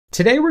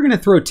Today we're going to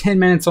throw 10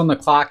 minutes on the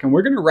clock and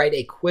we're going to write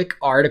a quick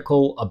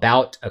article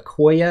about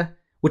Akoya,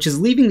 which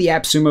is leaving the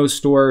AppSumo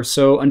store.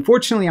 So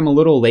unfortunately I'm a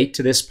little late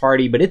to this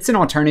party, but it's an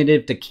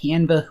alternative to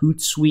Canva,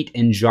 Hootsuite,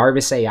 and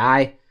Jarvis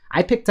AI.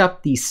 I picked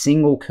up the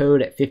single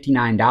code at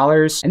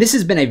 $59, and this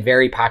has been a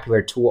very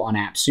popular tool on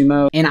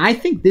AppSumo, and I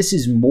think this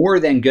is more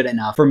than good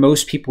enough for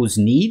most people's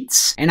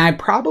needs, and I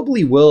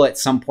probably will at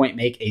some point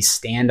make a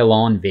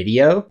standalone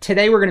video.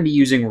 Today we're going to be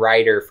using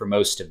Rytr for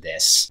most of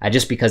this,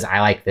 just because I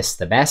like this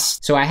the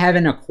best. So I have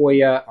an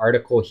Akoya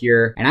article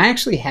here, and I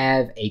actually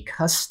have a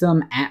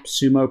custom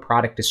AppSumo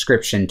product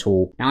description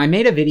tool. Now I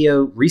made a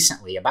video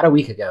recently, about a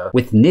week ago,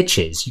 with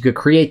niches. You could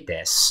create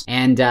this,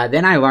 and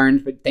then I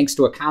learned, but thanks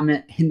to a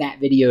comment in that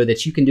video,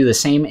 that you can do the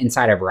same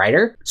inside of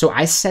Rytr. So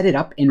I set it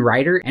up in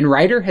Rytr, and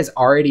Rytr has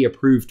already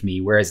approved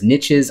me, whereas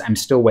niches, I'm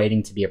still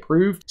waiting to be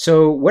approved.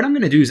 So what I'm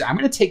gonna do is I'm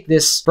gonna take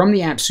this from the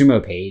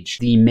AppSumo page,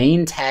 the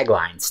main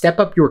tagline, step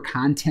up your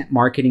content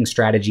marketing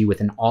strategy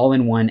with an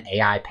all-in-one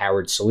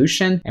AI-powered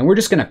solution. And we're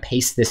just gonna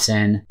paste this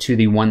in to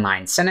the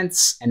one-line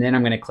sentence, and then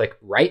I'm gonna click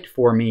write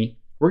for me.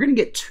 We're gonna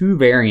get two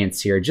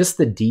variants here, just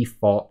the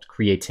default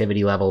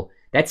creativity level.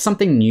 That's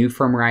something new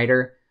from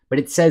Rytr, but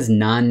it says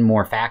none,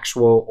 more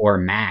factual, or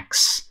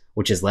max,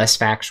 which is less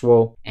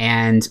factual.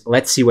 And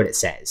let's see what it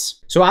says.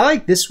 So I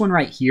like this one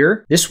right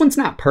here. This one's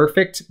not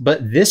perfect,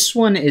 but this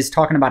one is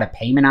talking about a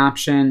payment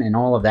option and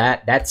all of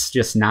that. That's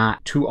just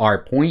not to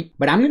our point.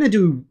 But I'm gonna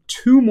do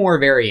two more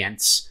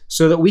variants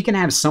so that we can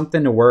have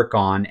something to work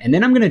on. And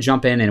then I'm gonna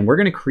jump in and we're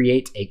gonna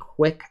create a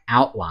quick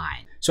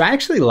outline. So I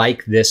actually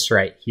like this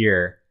right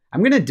here.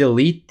 I'm gonna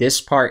delete this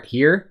part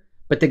here.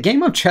 But the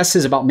game of chess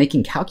is about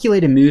making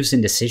calculated moves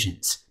and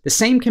decisions. The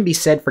same can be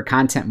said for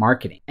content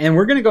marketing. And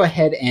we're gonna go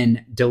ahead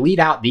and delete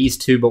out these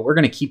two, but we're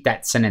gonna keep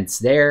that sentence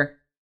there.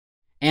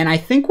 And I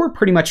think we're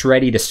pretty much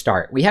ready to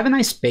start. We have a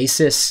nice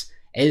basis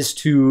as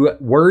to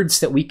words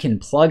that we can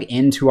plug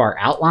into our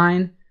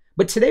outline.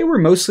 But today we're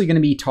mostly gonna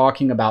be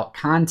talking about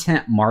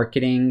content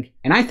marketing.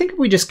 And I think if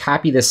we just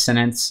copy this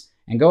sentence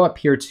and go up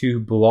here to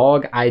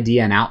blog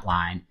idea and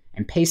outline,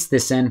 and paste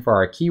this in for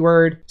our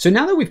keyword. So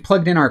now that we've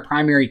plugged in our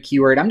primary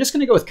keyword, I'm just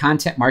gonna go with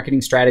content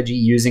marketing strategy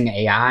using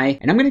AI,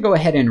 and I'm gonna go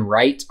ahead and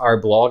write our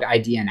blog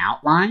idea and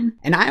outline.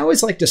 And I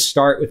always like to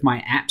start with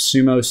my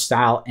AppSumo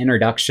style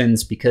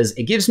introductions because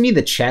it gives me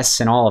the chess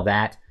and all of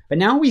that. But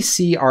now we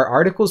see our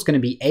article is gonna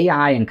be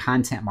AI and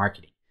content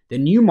marketing, the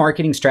new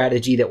marketing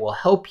strategy that will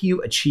help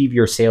you achieve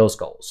your sales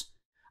goals.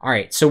 All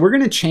right, so we're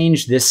gonna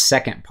change this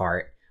second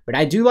part, but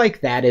I do like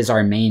that as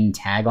our main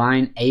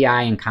tagline,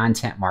 AI and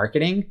content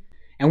marketing.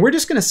 And we're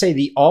just gonna say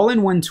the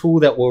all-in-one tool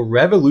that will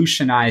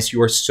revolutionize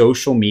your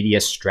social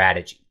media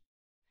strategy.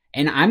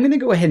 And I'm gonna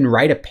go ahead and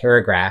write a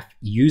paragraph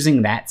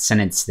using that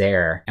sentence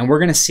there. And we're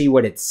gonna see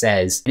what it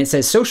says. And it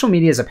says, social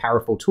media is a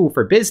powerful tool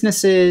for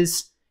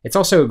businesses. It's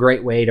also a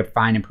great way to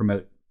find and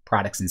promote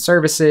products and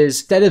services.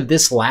 Instead of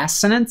this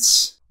last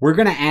sentence, we're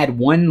gonna add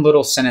one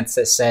little sentence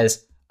that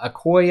says,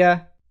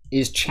 Akoya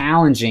is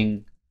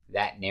challenging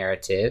that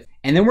narrative.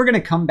 And then we're gonna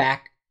come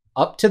back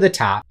up to the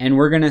top and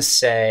we're gonna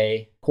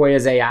say,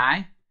 Akoya's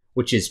AI,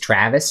 which is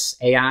Travis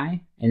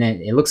AI, and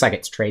then it looks like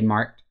it's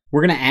trademarked.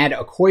 We're gonna add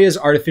Akoya's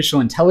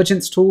artificial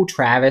intelligence tool,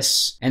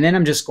 Travis, and then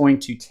I'm just going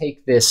to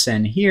take this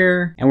in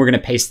here and we're gonna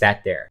paste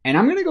that there. And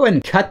I'm gonna go ahead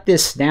and cut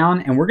this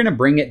down and we're gonna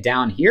bring it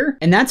down here.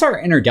 And that's our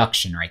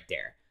introduction right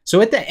there.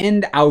 So at the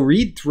end, I'll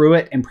read through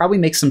it and probably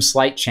make some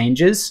slight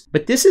changes,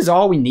 but this is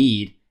all we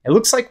need. It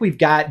looks like we've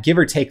got, give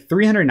or take,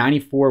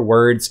 394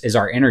 words as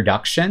our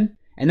introduction.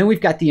 And then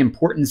we've got the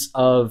importance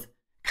of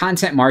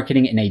content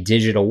marketing in a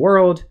digital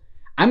world.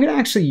 I'm gonna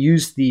actually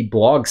use the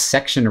blog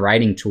section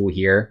writing tool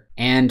here.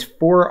 And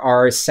for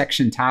our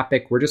section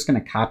topic, we're just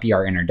gonna copy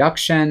our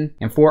introduction.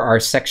 And for our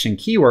section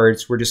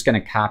keywords, we're just gonna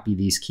copy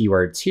these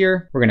keywords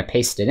here. We're gonna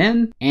paste it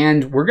in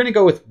and we're gonna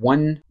go with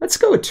let's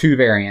go with two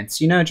variants,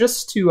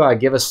 just to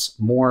give us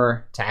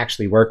more to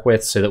actually work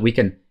with so that we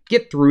can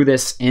get through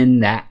this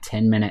in that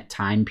 10-minute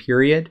time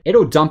period.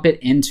 It'll dump it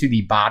into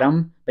the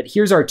bottom, but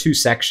here's our two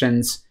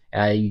sections.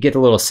 You get a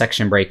little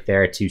section break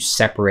there to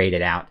separate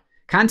it out.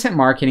 Content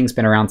marketing's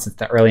been around since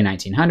the early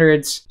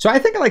 1900s. So I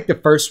think I like the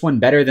first one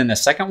better than the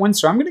second one.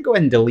 So I'm gonna go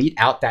ahead and delete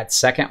out that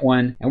second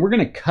one and we're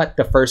gonna cut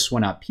the first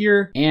one up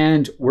here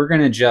and we're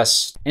gonna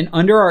and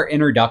under our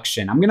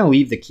introduction, I'm gonna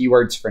leave the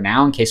keywords for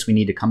now in case we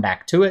need to come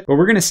back to it. But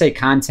we're gonna say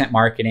content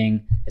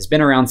marketing has been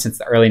around since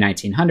the early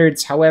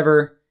 1900s.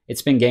 However,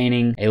 it's been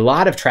gaining a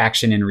lot of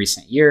traction in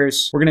recent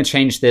years. We're gonna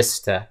change this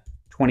to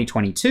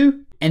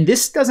 2022. And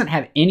this doesn't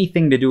have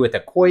anything to do with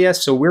Akoya,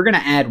 so we're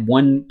gonna add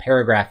one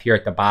paragraph here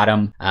at the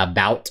bottom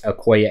about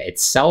Akoya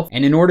itself.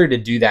 And in order to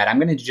do that, I'm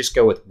gonna just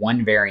go with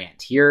one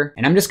variant here.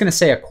 And I'm just gonna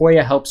say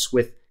Akoya helps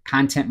with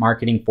content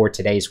marketing for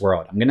today's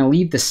world. I'm gonna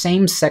leave the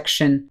same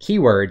section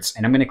keywords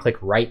and I'm gonna click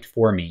write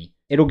for me.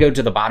 It'll go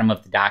to the bottom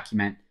of the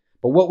document.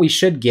 But what we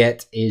should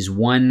get is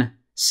one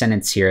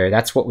sentence here.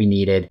 That's what we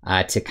needed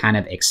to kind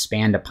of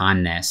expand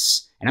upon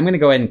this. And I'm gonna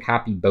go ahead and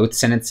copy both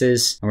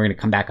sentences and we're gonna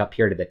come back up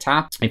here to the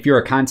top. If you're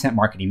a content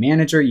marketing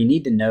manager, you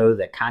need to know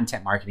that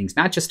content marketing is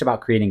not just about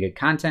creating good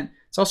content.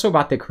 It's also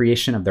about the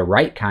creation of the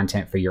right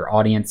content for your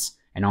audience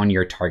and on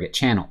your target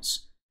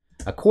channels.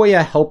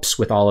 Akoya helps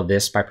with all of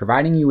this by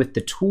providing you with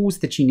the tools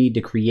that you need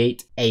to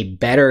create a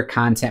better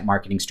content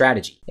marketing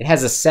strategy. It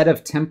has a set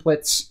of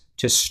templates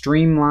to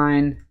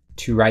streamline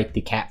to write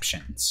the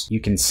captions.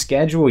 You can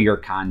schedule your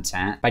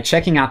content by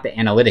checking out the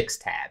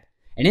analytics tab.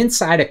 And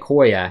inside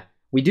Akoya,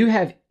 we do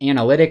have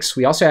analytics.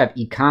 We also have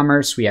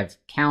e-commerce, we have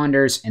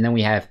calendars, and then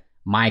we have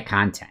my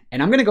content.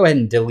 And I'm going to go ahead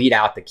and delete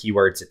out the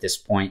keywords at this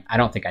point. I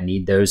don't think I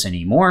need those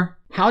anymore.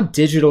 How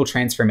digital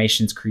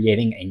transformation's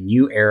creating a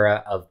new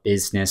era of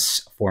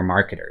business for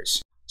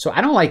marketers. So I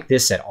don't like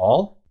this at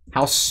all.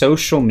 How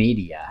social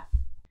media,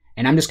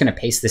 and I'm just going to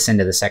paste this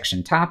into the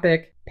section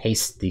topic,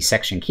 paste the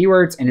section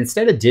keywords, and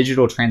instead of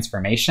digital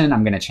transformation,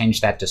 I'm going to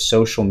change that to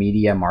social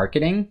media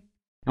marketing.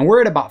 And we're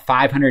at about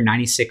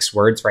 596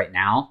 words right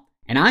now.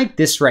 And I like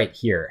this right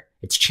here.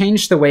 It's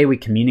changed the way we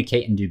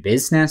communicate and do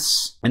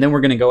business. And then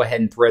we're going to go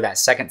ahead and throw that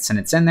second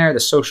sentence in there. The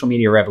social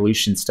media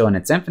revolution still in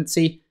its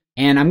infancy.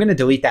 And I'm going to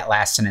delete that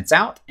last sentence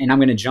out. And I'm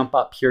going to jump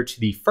up here to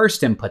the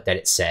first input that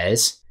it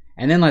says.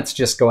 And then let's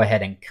just go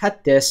ahead and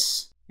cut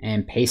this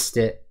and paste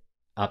it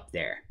up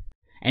there.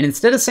 And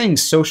instead of saying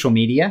social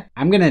media,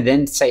 I'm going to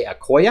then say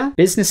Akoya.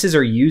 Businesses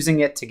are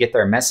using it to get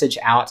their message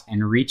out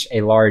and reach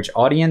a large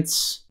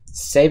audience,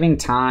 saving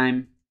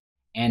time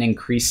and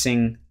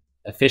increasing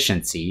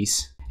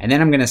efficiencies. And then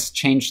I'm going to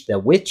change the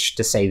which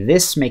to say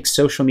this makes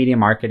social media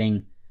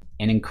marketing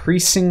an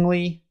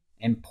increasingly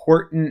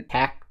important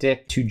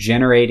tactic to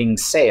generating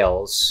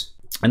sales.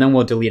 And then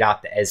we'll delete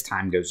out the as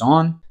time goes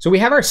on. So we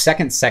have our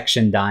second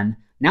section done.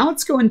 Now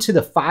let's go into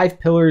the 5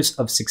 pillars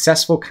of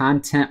successful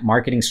content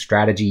marketing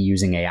strategy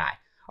using AI.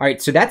 All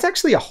right, so that's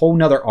actually a whole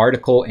nother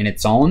article in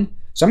its own.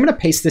 So I'm going to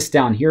paste this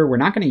down here. We're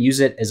not going to use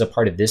it as a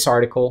part of this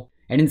article.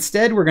 And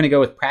instead, we're going to go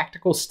with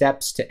practical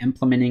steps to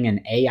implementing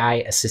an AI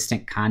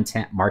assistant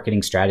content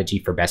marketing strategy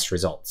for best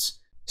results.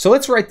 So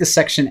let's write this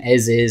section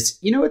as is.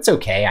 You know, it's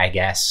okay, I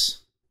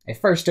guess.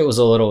 At first, it was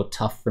a little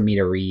tough for me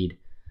to read.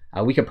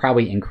 We could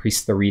probably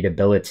increase the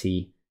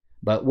readability,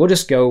 but we'll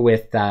just go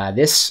with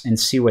this and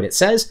see what it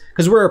says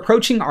because we're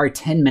approaching our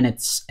 10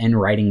 minutes in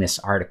writing this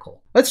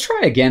article. Let's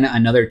try again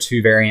another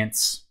 2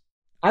 variants.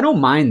 I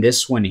don't mind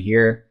this one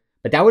here,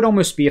 but that would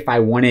almost be if I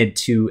wanted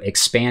to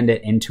expand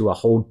it into a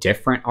whole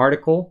different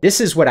article. This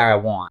is what I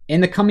want.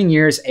 In the coming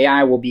years,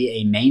 AI will be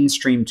a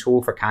mainstream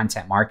tool for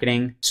content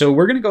marketing. So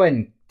we're going to go ahead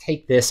and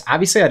take this.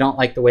 Obviously, I don't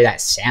like the way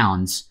that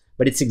sounds,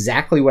 but it's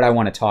exactly what I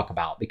want to talk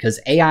about because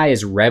AI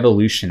has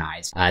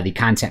revolutionized the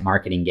content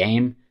marketing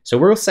game. So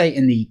we'll say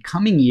in the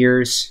coming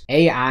years,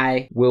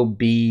 AI will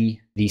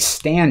be the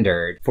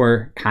standard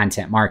for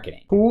content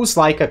marketing. Tools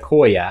like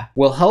Akoya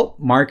will help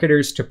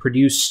marketers to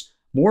produce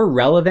more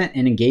relevant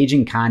and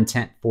engaging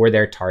content for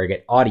their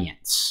target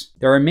audience.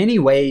 There are many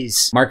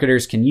ways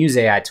marketers can use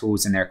AI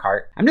tools in their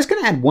cart. I'm just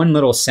going to add one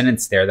little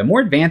sentence there. The more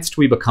advanced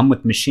we become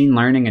with machine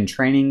learning and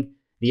training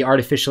the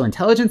artificial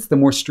intelligence, the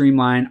more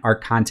streamlined our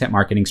content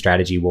marketing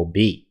strategy will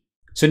be.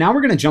 So now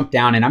we're going to jump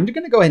down and I'm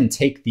going to go ahead and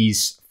take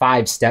these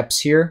 5 steps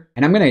here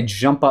and I'm going to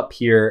jump up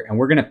here and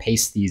we're going to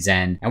paste these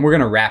in and we're going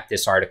to wrap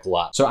this article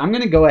up. So I'm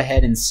going to go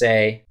ahead and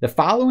say the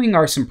following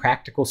are some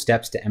practical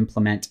steps to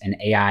implement an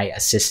AI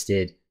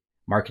assisted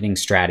marketing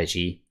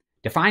strategy.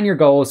 Define your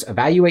goals,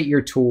 evaluate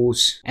your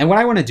tools. And what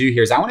I want to do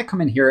here is I want to come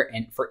in here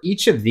and for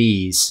each of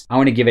these, I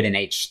want to give it an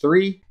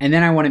H3 and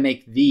then I want to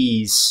make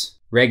these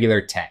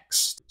regular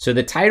text. So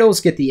the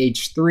titles get the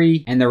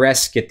H3 and the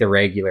rest get the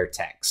regular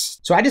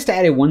text. So I just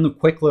added one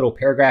quick little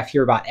paragraph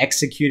here about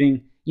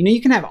executing. You know,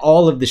 you can have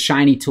all of the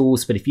shiny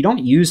tools, but if you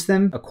don't use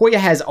them, Akoya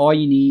has all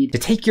you need to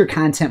take your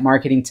content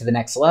marketing to the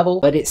next level,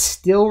 but it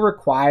still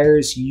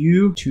requires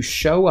you to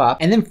show up.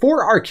 And then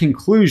for our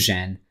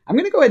conclusion, I'm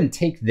going to go ahead and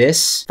take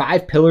this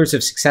 5 pillars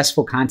of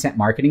successful content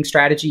marketing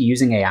strategy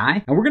using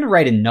AI, and we're going to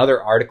write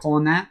another article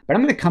on that. But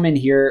I'm going to come in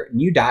here,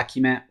 new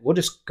document. We'll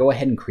just go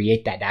ahead and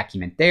create that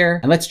document there.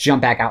 And let's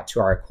jump back out to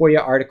our Akoya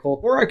article.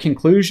 For our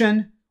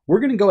conclusion, we're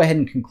going to go ahead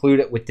and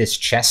conclude it with this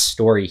chess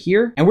story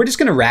here. And we're just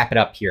going to wrap it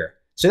up here.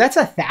 So that's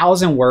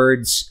 1,000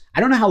 words. I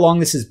don't know how long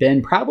this has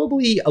been,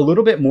 probably a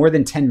little bit more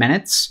than 10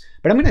 minutes,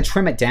 but I'm going to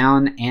trim it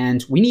down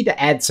and we need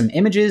to add some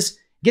images,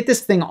 get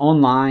this thing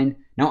online.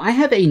 Now I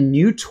have a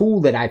new tool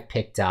that I've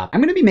picked up.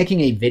 I'm going to be making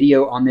a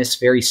video on this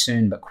very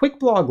soon, but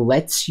Quickblog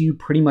lets you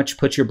pretty much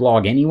put your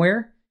blog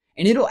anywhere,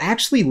 and it'll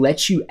actually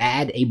let you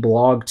add a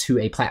blog to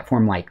a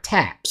platform like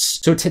Taps.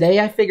 So today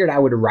I figured I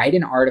would write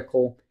an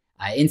article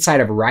inside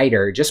of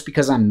Rytr just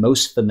because I'm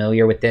most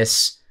familiar with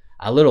this,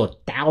 a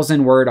little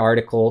 1,000-word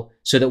article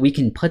so that we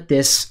can put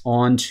this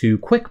onto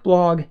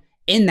Quickblog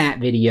in that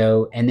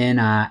video, and then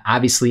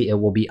obviously it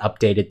will be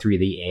updated through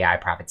the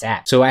aiPROFITz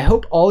app. So I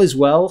hope all is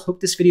well.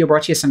 Hope this video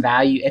brought you some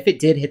value. If it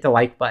did, hit the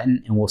like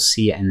button and we'll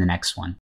see you in the next one.